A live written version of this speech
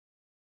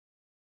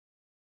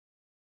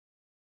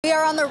We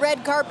are on the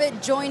red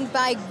carpet joined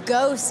by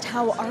Ghost.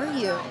 How are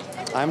you?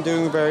 I'm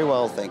doing very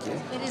well, thank you.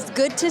 It is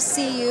good to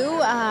see you.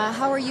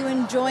 How are you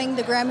enjoying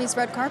the Grammys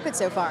red carpet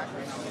so far?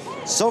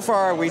 So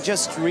far, we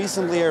just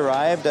recently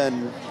arrived,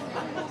 and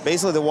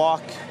basically the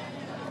walk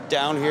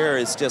down here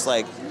is just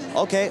like,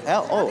 okay,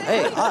 oh,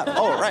 hey,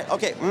 oh, right,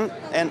 okay,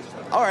 and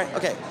all right,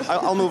 okay,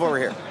 I'll move over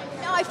here.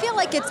 Now, I feel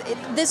like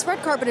this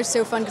red carpet is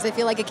so fun because I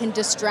feel like it can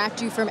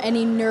distract you from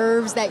any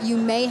nerves that you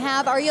may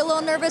have. Are you a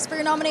little nervous for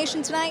your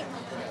nomination tonight?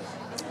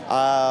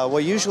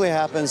 What usually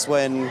happens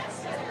when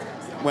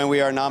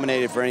we are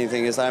nominated for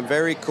anything is I'm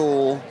very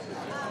cool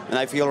and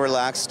I feel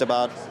relaxed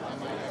about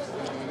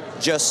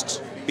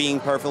just being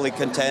perfectly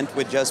content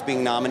with just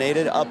being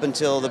nominated up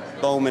until the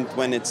moment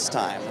when it's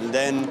time. And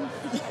then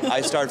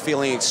I start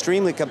feeling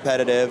extremely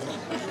competitive,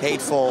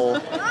 hateful,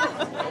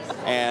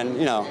 and,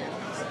 you know,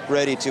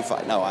 ready to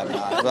fight. No, I'm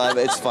not.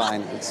 It's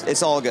fine.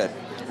 It's all good.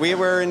 We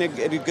were in a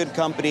good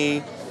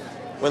company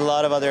with a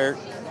lot of other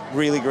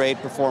really great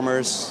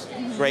performers,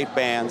 great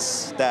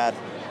bands that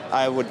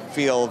I would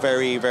feel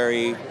very,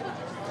 very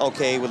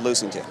okay with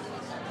losing to.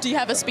 Do you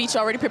have a speech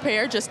already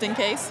prepared just in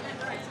case?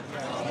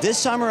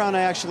 This time around,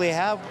 I actually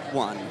have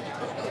one.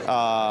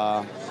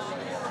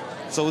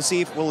 So we'll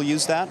see if we'll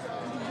use that.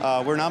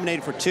 We're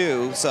nominated for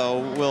 2, so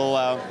we'll.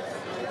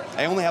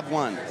 I only have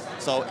 1.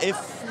 So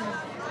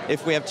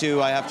if we have 2,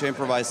 I have to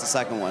improvise the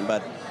second one.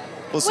 But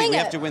we'll see. We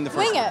have to win the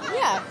first one. Wing it,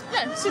 yeah.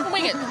 Yeah, see if we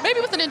wing it. Maybe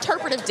with an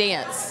interpretive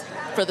dance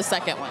for the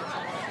second one.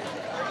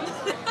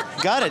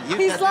 Got it.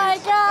 He's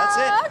like, that's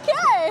it.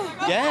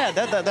 Okay. Yeah,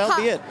 that'll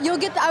be it. You'll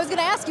get. I was going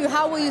to ask you,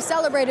 how will you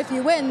celebrate if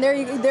you win?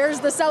 There's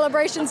the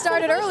celebration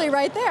started early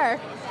right there.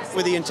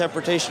 With the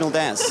interpretational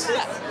dance.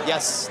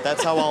 Yes,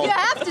 that's how I'll. You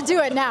have to do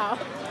it now.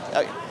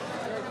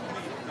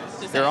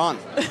 They're on.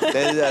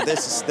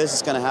 This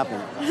is going to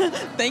happen.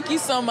 Thank you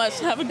so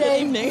much. Have a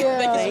good evening.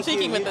 Thank you for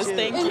speaking with us.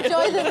 Thank you.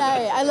 Enjoy the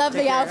night. I love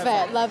the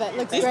outfit. Love it.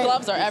 Looks These great. These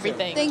gloves are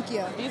everything. Thank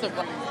you. These are,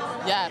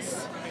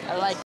 yes, I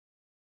like it.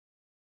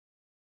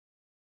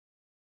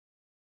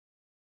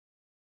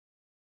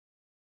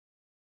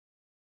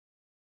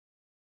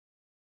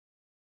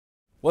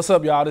 What's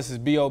up, y'all? This is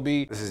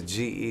B.O.B. This is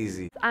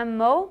G-Eazy. I'm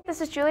Mo. This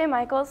is Julia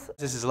Michaels.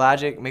 This is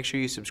Logic. Make sure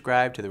you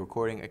subscribe to the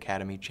Recording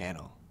Academy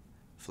channel.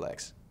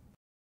 Flex.